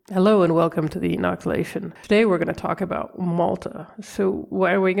Hello and welcome to the inoculation. Today we're going to talk about Malta. So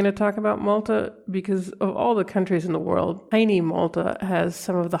why are we going to talk about Malta? Because of all the countries in the world, tiny Malta has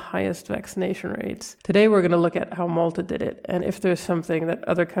some of the highest vaccination rates. Today we're going to look at how Malta did it and if there's something that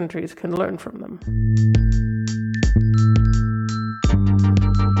other countries can learn from them.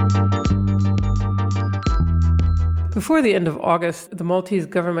 Before the end of August, the Maltese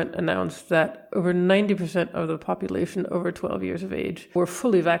government announced that over 90% of the population over 12 years of age were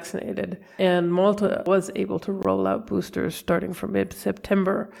fully vaccinated, and Malta was able to roll out boosters starting from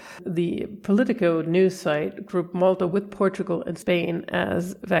mid-September. The Politico news site grouped Malta with Portugal and Spain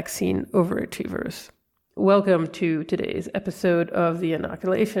as vaccine overachievers. Welcome to today's episode of The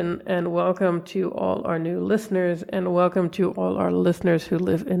Inoculation, and welcome to all our new listeners, and welcome to all our listeners who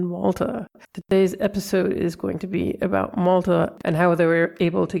live in Malta. Today's episode is going to be about Malta and how they were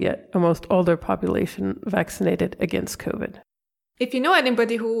able to get almost all their population vaccinated against COVID. If you know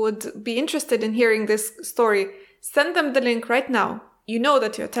anybody who would be interested in hearing this story, send them the link right now. You know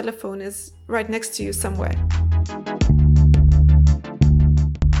that your telephone is right next to you somewhere.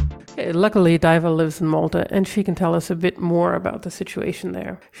 Luckily, Diva lives in Malta, and she can tell us a bit more about the situation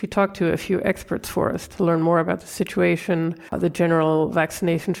there. She talked to a few experts for us to learn more about the situation, the general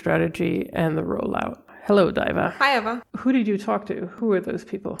vaccination strategy, and the rollout. Hello, Diva. Hi, Eva. Who did you talk to? Who are those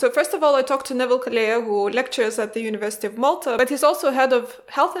people? So first of all, I talked to Neville Kalea, who lectures at the University of Malta, but he's also head of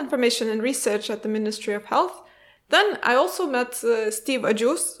health information and research at the Ministry of Health. Then I also met Steve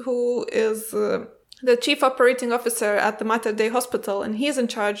Ajus, who is the Chief Operating Officer at the Mater Dei Hospital, and he's in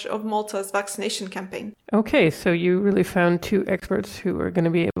charge of Malta's vaccination campaign. Okay, so you really found two experts who are going to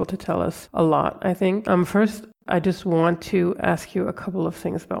be able to tell us a lot, I think. First, I just want to ask you a couple of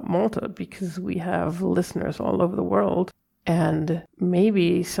things about Malta, because we have listeners all over the world, and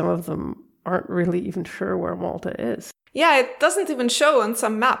maybe some of them aren't really even sure where Malta is. Yeah, it doesn't even show on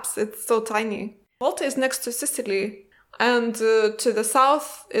some maps. It's so tiny. Malta is next to Sicily. And to the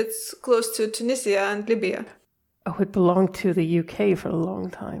south, it's close to Tunisia and Libya. Oh, it belonged to the UK for a long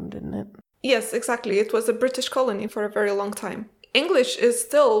time, didn't it? Yes, exactly. It was a British colony for a very long time. English is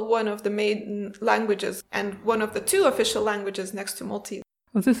still one of the main languages and one of the two official languages next to Maltese.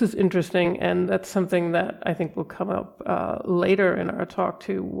 Well, this is interesting, and that's something that I think will come up later in our talk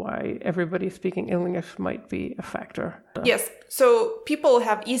too, why everybody speaking English might be a factor. Yes, so people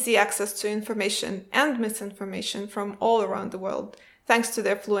have easy access to information and misinformation from all around the world, thanks to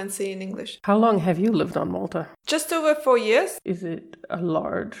their fluency in English. How long have you lived on Malta? Just over 4 years. Is it a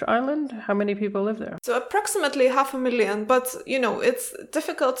large island? How many people live there? So approximately 500,000, but it's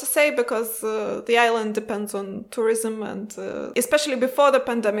difficult to say because the island depends on tourism, and especially before the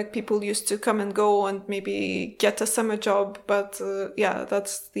pandemic, people used to come and go and maybe get a summer job, but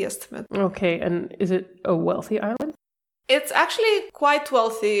that's the estimate. Okay, and is it a wealthy island? It's actually quite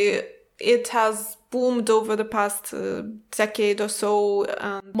wealthy. It has boomed over the past decade or so,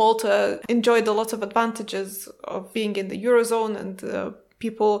 and Malta enjoyed a lot of advantages of being in the Eurozone and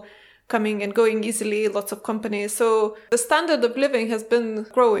people coming and going easily, lots of companies. So the standard of living has been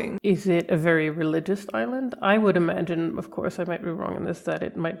growing. Is it a very religious island? I would imagine, of course, I might be wrong in this, that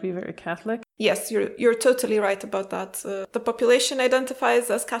it might be very Catholic. Yes, you're totally right about that. The population identifies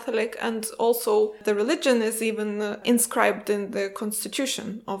as Catholic, and also the religion is even inscribed in the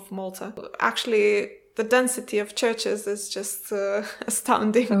constitution of Malta. Actually, the density of churches is just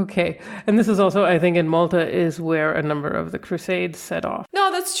astounding. Okay. And this is also, I think, in Malta is where a number of the Crusades set off.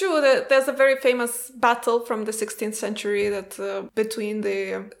 No, that's true. There's a very famous battle from the 16th century that between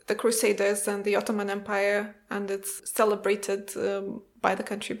the Crusaders and the Ottoman Empire, and it's celebrated by the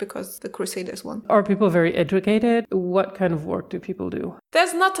country because the Crusaders won. Are people very educated? What kind of work do people do?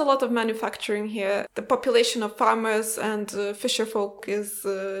 There's not a lot of manufacturing here. The population of farmers and fisherfolk is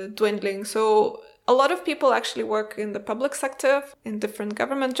dwindling. So a lot of people actually work in the public sector, in different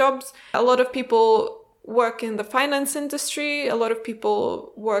government jobs. A lot of people work in the finance industry. A lot of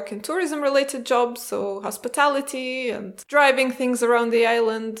people work in tourism-related jobs, so hospitality and driving things around the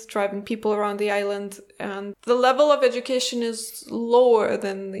island, driving people around the island. And the level of education is lower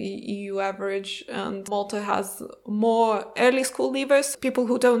than the EU average, and Malta has more early school leavers, people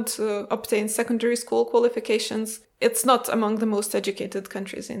who don't obtain secondary school qualifications. It's not among the most educated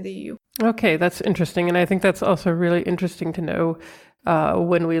countries in the EU. Okay, that's interesting. And I think that's also really interesting to know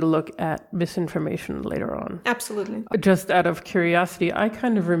when we look at misinformation later on. Absolutely. Just out of curiosity, I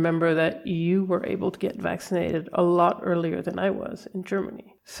kind of remember that you were able to get vaccinated a lot earlier than I was in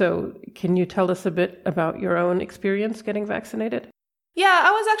Germany. So can you tell us a bit about your own experience getting vaccinated? Yeah,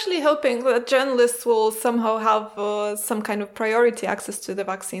 I was actually hoping that journalists will somehow have some kind of priority access to the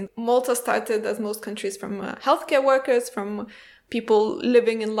vaccine. Malta started, as most countries, from healthcare workers, from people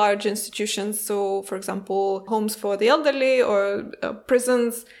living in large institutions. So, for example, homes for the elderly or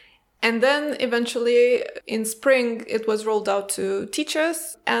prisons. And then eventually in spring, it was rolled out to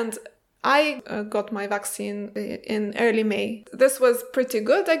teachers. And I got my vaccine in early May. This was pretty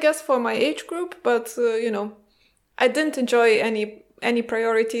good, I guess, for my age group. But, I didn't enjoy any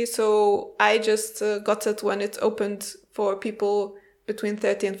priority. So I just got it when it opened for people between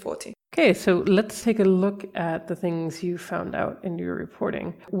 30 and 40. Okay, so let's take a look at the things you found out in your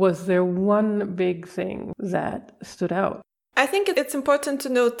reporting. Was there one big thing that stood out? I think it's important to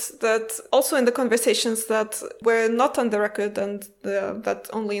note that also in the conversations that were not on the record and that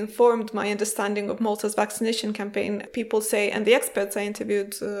only informed my understanding of Malta's vaccination campaign, people say, and the experts I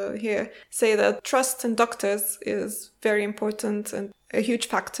interviewed here, say that trust in doctors is very important and a huge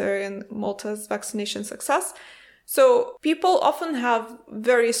factor in Malta's vaccination success. So people often have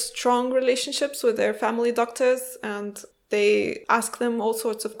very strong relationships with their family doctors and they ask them all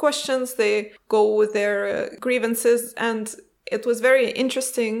sorts of questions. They go with their grievances. And it was very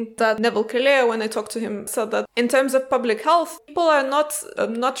interesting that Neville Kilea, when I talked to him, said that in terms of public health, people are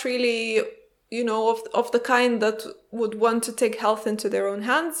not really, of the kind that would want to take health into their own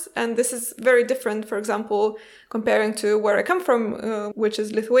hands. And this is very different, for example, comparing to where I come from, which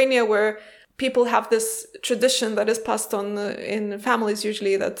is Lithuania, where people have this tradition that is passed on in families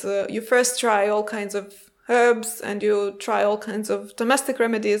usually that you first try all kinds of herbs and you try all kinds of domestic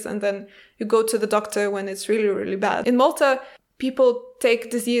remedies and then you go to the doctor when it's really, really bad. In Malta, people take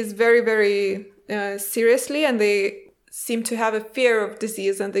disease very, very seriously and they seem to have a fear of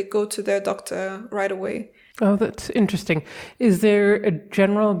disease and they go to their doctor right away. Oh, that's interesting. Is there a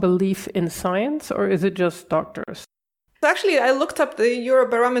general belief in science or is it just doctors? Actually, I looked up the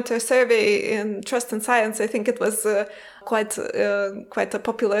Eurobarometer survey in Trust in Science. I think it was quite a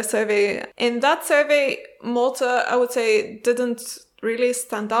popular survey. In that survey, Malta, I would say, didn't really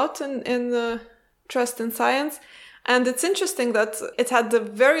stand out in Trust in Science. And it's interesting that it had a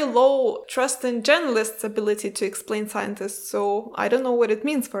very low trust in journalists' ability to explain scientists. So I don't know what it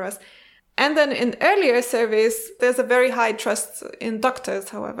means for us. And then in earlier surveys, there's a very high trust in doctors,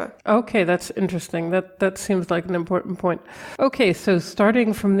 however. Okay, that's interesting. That seems like an important point. Okay, so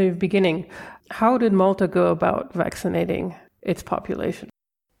starting from the beginning, how did Malta go about vaccinating its population?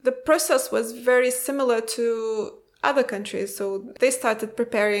 The process was very similar to other countries. So they started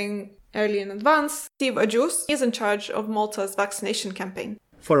preparing early in advance. Steve Ajus is in charge of Malta's vaccination campaign.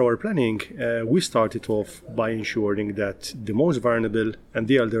 For our planning, we started off by ensuring that the most vulnerable and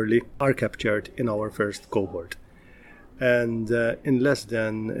the elderly are captured in our first cohort. And in less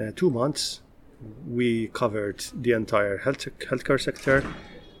than 2 months, we covered the entire healthcare sector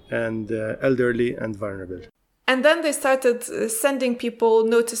and elderly and vulnerable. And then they started sending people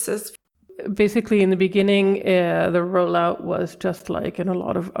notices. Basically, in the beginning, the rollout was just like in a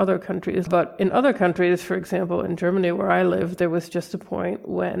lot of other countries. But in other countries, for example, in Germany, where I live, there was just a point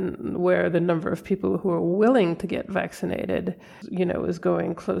where the number of people who are willing to get vaccinated, is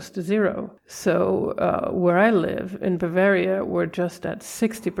going close to zero. So where I live, in Bavaria, we're just at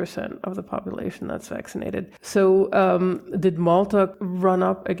 60% of the population that's vaccinated. So did Malta run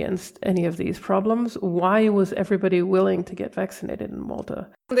up against any of these problems? Why was everybody willing to get vaccinated in Malta?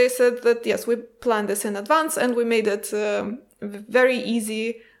 They said that, yes, we planned this in advance and we made it very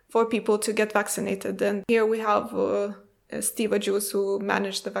easy for people to get vaccinated. And here we have Steve Ajus, who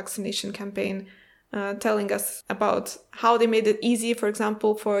managed the vaccination campaign, telling us about how they made it easy, for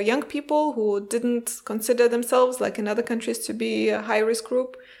example, for young people who didn't consider themselves, like in other countries, to be a high-risk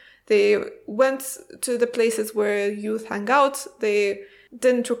group. They went to the places where youth hang out. They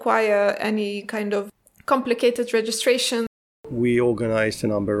didn't require any kind of complicated registration. We organized a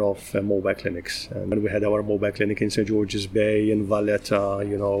number of mobile clinics, and we had our mobile clinic in St. George's Bay, in Valletta,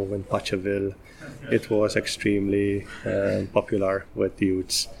 in Pachaville. It was extremely popular with the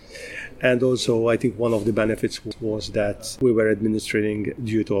youths. And also, I think one of the benefits was that we were administering,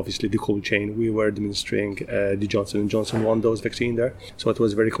 due to obviously the cold chain, we were administering the Johnson & Johnson 1 dose vaccine there. So it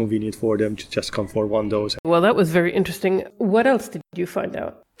was very convenient for them to just come for 1 dose. Well, that was very interesting. What else did you find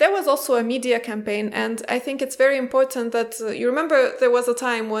out? There was also a media campaign, and I think it's very important that you remember there was a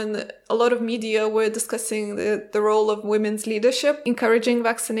time when a lot of media were discussing the role of women's leadership, encouraging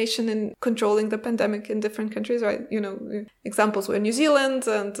vaccination and controlling the pandemic in different countries, right? Examples were New Zealand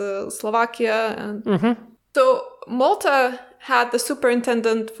and Slovakia. And So Malta had the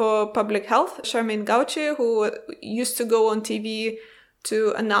superintendent for public health, Charmaine Gauci, who used to go on TV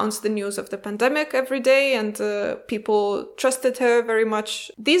to announce the news of the pandemic every day, and people trusted her very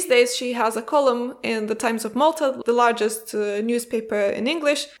much. These days, she has a column in the Times of Malta, the largest newspaper in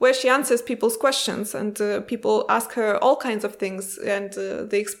English, where she answers people's questions, and people ask her all kinds of things, and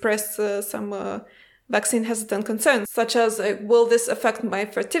they express some vaccine hesitant concerns, such as, will this affect my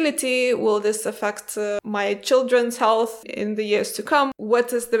fertility? Will this affect my children's health in the years to come?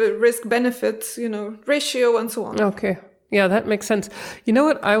 What is the risk-benefit, ratio, and so on? Okay. Yeah, that makes sense. You know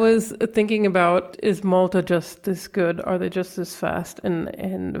what I was thinking about? Is Malta just this good? Are they just this fast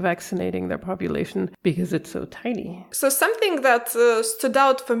in vaccinating their population because it's so tiny? So something that stood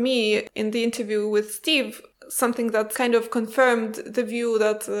out for me in the interview with Steve, something that kind of confirmed the view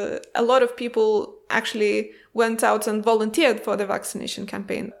that a lot of people actually went out and volunteered for the vaccination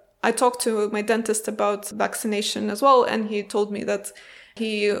campaign. I talked to my dentist about vaccination as well, and he told me that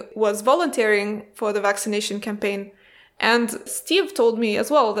he was volunteering for the vaccination campaign. And Steve told me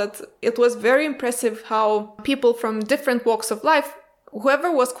as well that it was very impressive how people from different walks of life,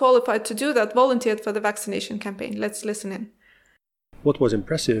 whoever was qualified to do that, volunteered for the vaccination campaign. Let's listen in. What was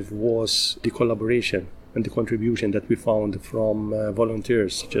impressive was the collaboration and the contribution that we found from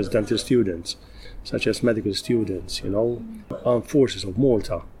volunteers, such as dental students, such as medical students, armed forces of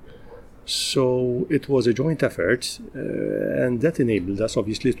Malta. So it was a joint effort, and that enabled us,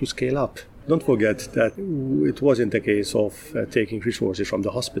 obviously, to scale up. Don't forget that it wasn't a case of taking resources from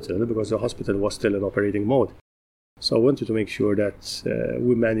the hospital, because the hospital was still in operating mode. So I wanted to make sure that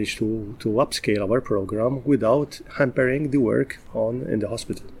we managed to upscale our program without hampering the work in the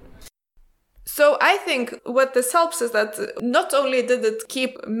hospital. So I think what this helps is that not only did it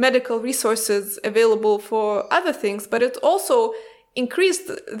keep medical resources available for other things, but it also increased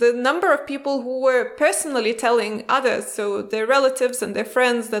the number of people who were personally telling others, so their relatives and their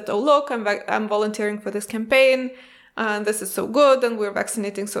friends, that, oh, look, I'm volunteering for this campaign, and this is so good, and we're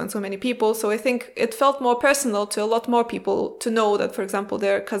vaccinating so and so many people. So I think it felt more personal to a lot more people to know that, for example,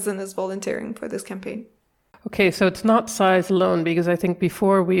 their cousin is volunteering for this campaign. Okay, so it's not size alone, because I think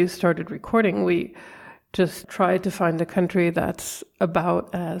before we started recording, we just tried to find a country that's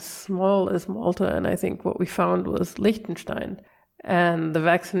about as small as Malta, and I think what we found was Liechtenstein. And the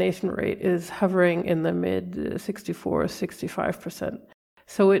vaccination rate is hovering in the mid 64-65%.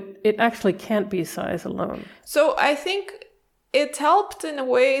 So it actually can't be size alone. So I think it helped in a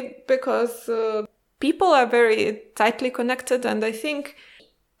way because people are very tightly connected, and I think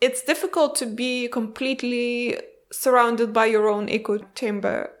it's difficult to be completely surrounded by your own echo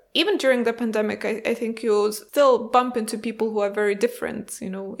chamber. Even during the pandemic, I think you'll still bump into people who are very different,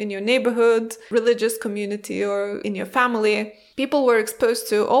 in your neighborhood, religious community, or in your family. People were exposed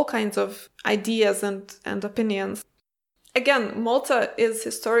to all kinds of ideas and opinions. Again, Malta is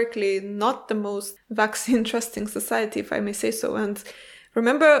historically not the most vaccine-trusting society, if I may say so. And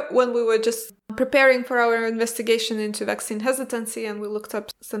remember when we were just preparing for our investigation into vaccine hesitancy, and we looked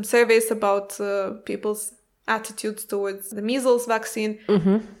up some surveys about people's attitudes towards the measles vaccine.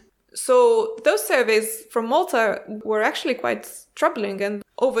 Mm-hmm. So those surveys from Malta were actually quite troubling, and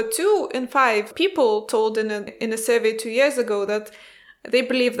over 2 in 5 people told in a survey 2 years ago that they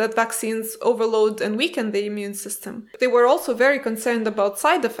believe that vaccines overload and weaken the immune system. They were also very concerned about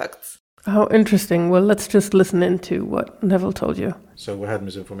side effects. How interesting. Well, let's just listen into what Neville told you. So we had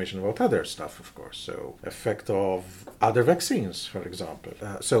misinformation about other stuff, of course. So effect of other vaccines, for example.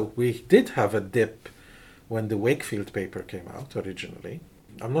 So we did have a dip when the Wakefield paper came out originally.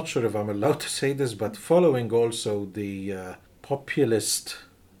 I'm not sure if I'm allowed to say this, but following also the populist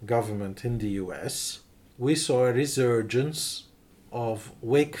government in the US, we saw a resurgence of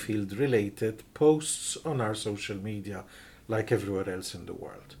Wakefield-related posts on our social media, like everywhere else in the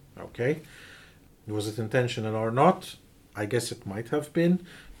world. Okay? Was it intentional or not? I guess it might have been,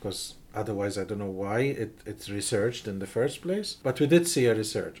 because otherwise I don't know why it's resurged in the first place. But we did see a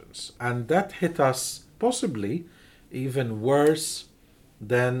resurgence. And that hit us possibly even worse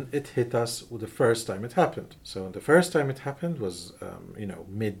than it hit us the first time it happened. So the first time it happened was,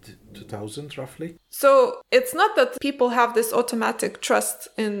 mid-2000 roughly. So it's not that people have this automatic trust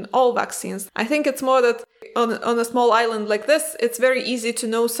in all vaccines. I think it's more that on a small island like this, it's very easy to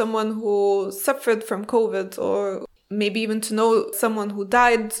know someone who suffered from COVID, or maybe even to know someone who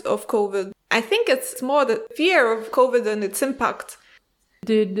died of COVID. I think it's more the fear of COVID and its impact.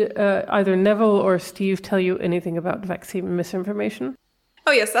 Did either Neville or Steve tell you anything about vaccine misinformation?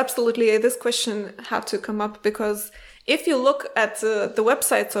 Oh yes, absolutely. This question had to come up because If you look at the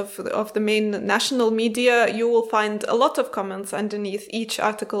websites of the main national media, you will find a lot of comments underneath each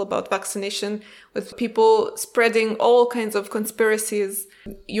article about vaccination, with people spreading all kinds of conspiracies.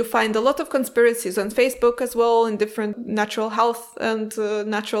 You find a lot of conspiracies on Facebook as well, in different natural health and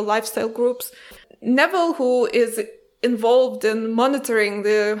natural lifestyle groups. Neville, who is involved in monitoring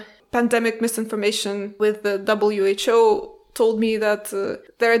the pandemic misinformation with the WHO, told me that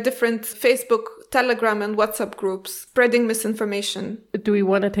there are different Facebook, Telegram and WhatsApp groups spreading misinformation. Do we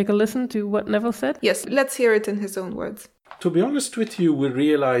want to take a listen to what Neville said? Yes, let's hear it in his own words. To be honest with you, we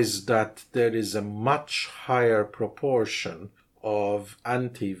realize that there is a much higher proportion of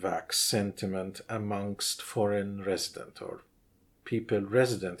anti-vax sentiment amongst foreign resident or people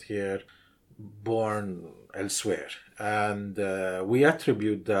resident here, born elsewhere. And we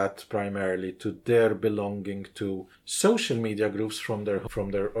attribute that primarily to their belonging to social media groups from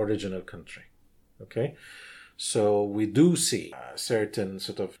their original country. Okay, so we do see certain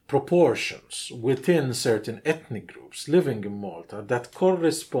sort of proportions within certain ethnic groups living in Malta that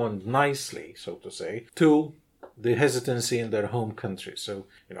correspond nicely, so to say, to the hesitancy in their home country. So,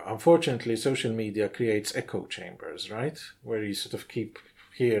 unfortunately, social media creates echo chambers, right? Where you sort of keep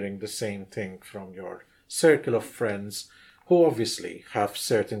hearing the same thing from your circle of friends who obviously have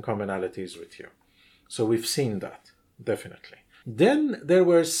certain commonalities with you. So we've seen that, definitely. Then there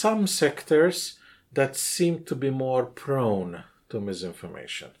were some sectors that seemed to be more prone to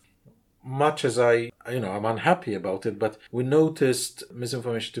misinformation. Much as I'm unhappy about it, but we noticed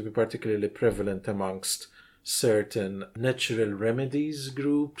misinformation to be particularly prevalent amongst certain natural remedies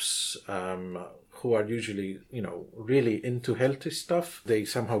groups, who are usually, really into healthy stuff. They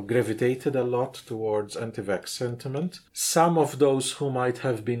somehow gravitated a lot towards anti-vax sentiment. Some of those who might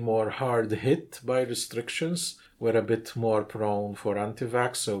have been more hard hit by restrictions were a bit more prone for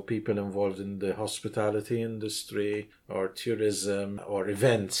anti-vax, so people involved in the hospitality industry or tourism or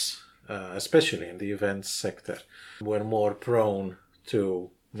events, especially in the events sector, were more prone to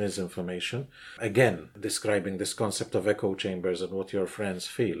misinformation. Again, describing this concept of echo chambers and what your friends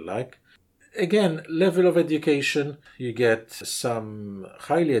feel like. Again, level of education, you get some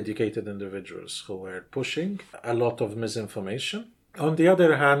highly educated individuals who were pushing a lot of misinformation. On the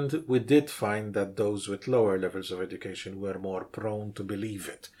other hand, we did find that those with lower levels of education were more prone to believe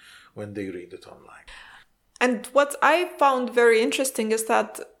it when they read it online. And what I found very interesting is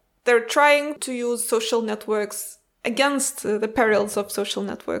that they're trying to use social networks against the perils of social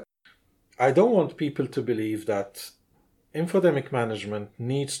networks. I don't want people to believe that infodemic management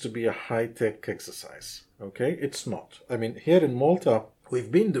needs to be a high-tech exercise, okay? It's not. I mean, here in Malta,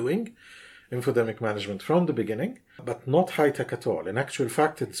 we've been doing infodemic management from the beginning, but not high-tech at all. In actual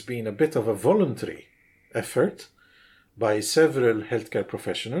fact, it's been a bit of a voluntary effort by several healthcare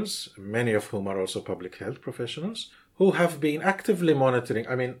professionals, many of whom are also public health professionals, who have been actively monitoring.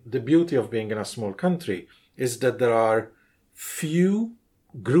 I mean, the beauty of being in a small country is that there are few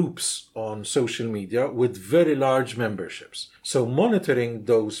groups on social media with very large memberships. So monitoring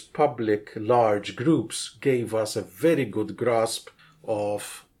those public large groups gave us a very good grasp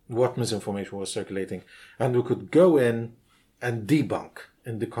of what misinformation was circulating, and we could go in and debunk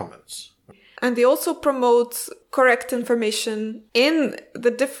in the comments. And they also promote correct information in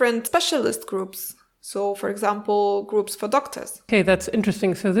the different specialist groups. So, for example, groups for doctors. Okay, that's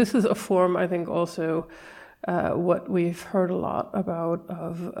interesting. So this is a form, I think, also what we've heard a lot about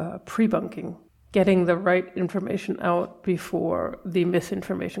of pre-bunking, getting the right information out before the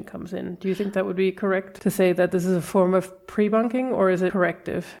misinformation comes in. Do you think that would be correct to say that this is a form of pre-bunking, or is it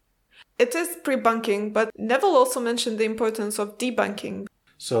corrective? It is pre-bunking, but Neville also mentioned the importance of debunking.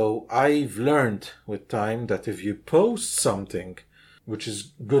 So I've learned with time that if you post something which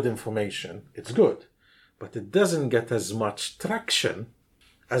is good information, it's good, but it doesn't get as much traction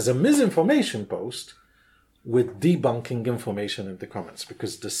as a misinformation post with debunking information in the comments,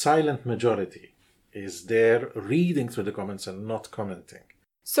 because the silent majority is there reading through the comments and not commenting.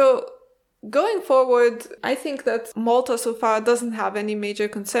 So going forward, I think that Malta so far doesn't have any major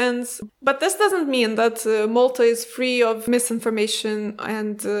concerns, but this doesn't mean that Malta is free of misinformation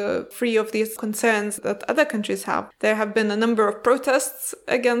and free of these concerns that other countries have. There have been a number of protests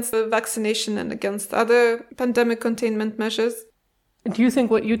against vaccination and against other pandemic containment measures. Do you think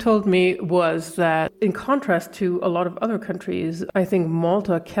what you told me was that, in contrast to a lot of other countries, I think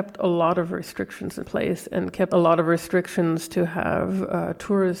Malta kept a lot of restrictions in place and kept a lot of restrictions to have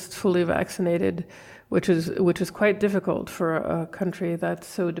tourists fully vaccinated which is quite difficult for a country that's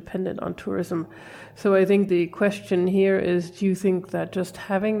so dependent on tourism. So I think the question here is, do you think that just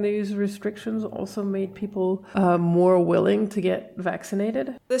having these restrictions also made people more willing to get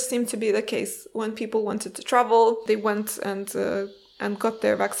vaccinated? This seemed to be the case. When people wanted to travel, they went and got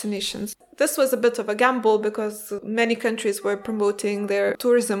their vaccinations. This was a bit of a gamble because many countries were promoting their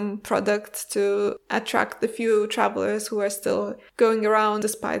tourism product to attract the few travelers who are still going around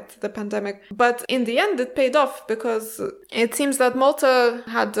despite the pandemic. But in the end, it paid off because it seems that Malta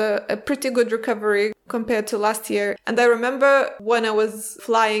had a pretty good recovery compared to last year. And I remember when I was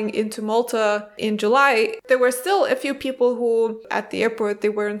flying into Malta in July, there were still a few people who at the airport, they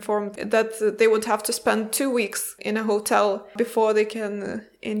were informed that they would have to spend 2 weeks in a hotel before they can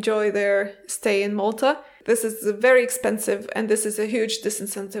enjoy their stay in Malta. This is very expensive and this is a huge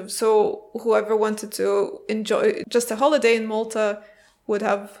disincentive. So whoever wanted to enjoy just a holiday in Malta would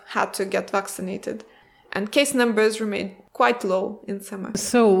have had to get vaccinated. And case numbers remained quite low in summer.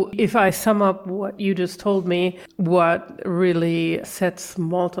 So if I sum up what you just told me, what really sets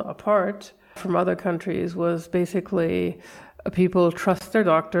Malta apart from other countries was basically people trust their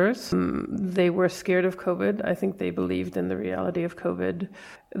doctors. They were scared of COVID. I think they believed in the reality of COVID.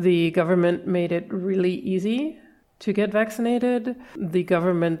 The government made it really easy to get vaccinated. The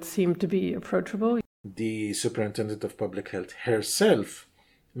government seemed to be approachable. The Superintendent of Public Health herself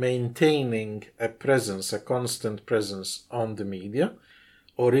maintaining a constant presence on the media.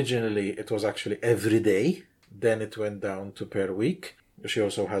 Originally, it was actually every day. Then it went down to per week. She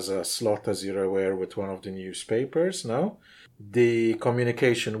also has a slot, as you're aware, with one of the newspapers now. The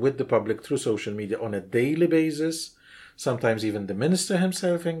communication with the public through social media on a daily basis. Sometimes even the minister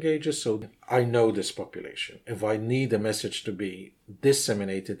himself engages. So I know this population. If I need a message to be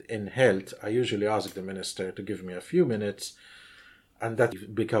disseminated in health, I usually ask the minister to give me a few minutes, and that will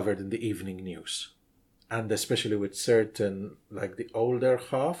be covered in the evening news. And especially with certain, like the older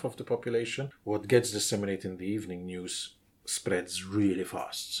half of the population, what gets disseminated in the evening news spreads really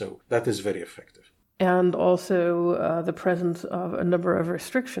fast. So that is very effective. And also the presence of a number of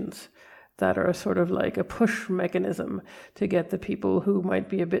restrictions that are sort of like a push mechanism to get the people who might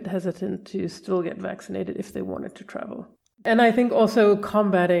be a bit hesitant to still get vaccinated if they wanted to travel. And I think also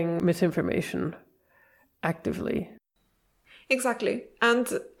combating misinformation actively. Exactly. And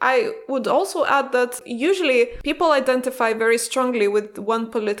I would also add that usually people identify very strongly with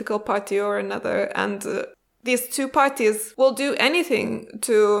one political party or another, and these two parties will do anything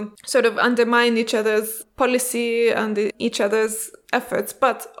to sort of undermine each other's policy and each other's efforts.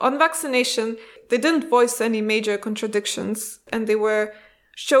 But on vaccination, they didn't voice any major contradictions, and they were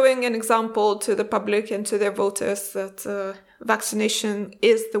showing an example to the public and to their voters that vaccination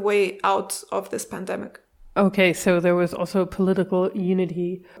is the way out of this pandemic. Okay, so there was also political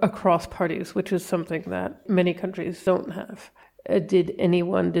unity across parties, which is something that many countries don't have. Did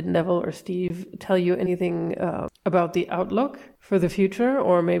Neville or Steve tell you anything about the outlook for the future,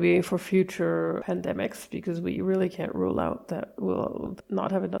 or maybe for future pandemics? Because we really can't rule out that we'll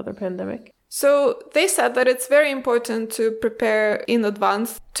not have another pandemic. So they said that it's very important to prepare in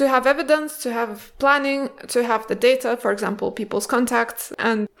advance, to have evidence, to have planning, to have the data, for example, people's contacts.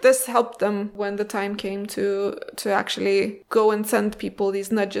 And this helped them when the time came to actually go and send people these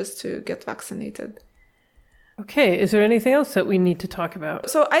nudges to get vaccinated. Okay, is there anything else that we need to talk about?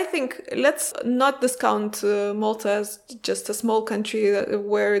 So I think let's not discount Malta as just a small country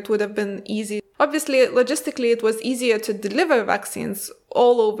where it would have been easy. Obviously, logistically, it was easier to deliver vaccines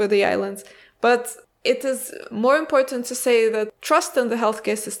all over the islands. But it is more important to say that trust in the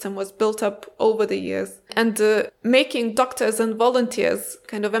healthcare system was built up over the years. And making doctors and volunteers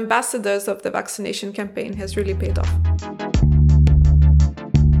kind of ambassadors of the vaccination campaign has really paid off.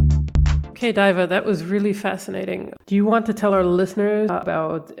 Okay, Diva, that was really fascinating. Do you want to tell our listeners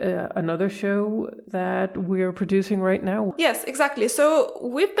about another show that we're producing right now? Yes, exactly. So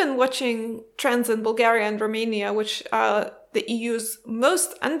we've been watching trends in Bulgaria and Romania, which are the EU's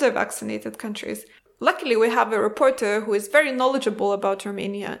most under-vaccinated countries. Luckily, we have a reporter who is very knowledgeable about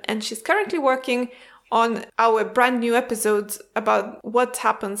Romania, and she's currently working on our brand new episodes about what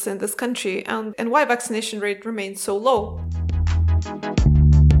happens in this country and why vaccination rate remains so low.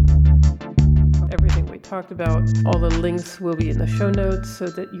 Everything we talked about, all the links will be in the show notes so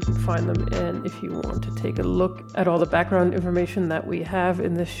that you can find them. And if you want to take a look at all the background information that we have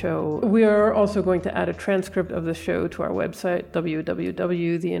in this show, we are also going to add a transcript of the show to our website,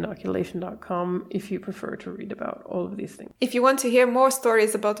 www.theinoculation.com, if you prefer to read about all of these things. If you want to hear more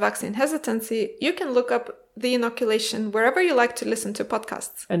stories about vaccine hesitancy, you can look up The Inoculation wherever you like to listen to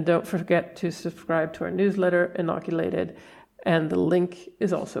podcasts. And don't forget to subscribe to our newsletter, Inoculated, and the link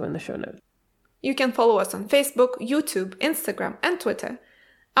is also in the show notes. You can follow us on Facebook, YouTube, Instagram, and Twitter.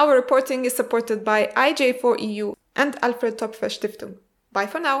 Our reporting is supported by IJ4EU and Alfred Topfer Stiftung. Bye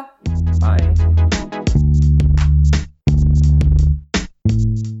for now. Bye.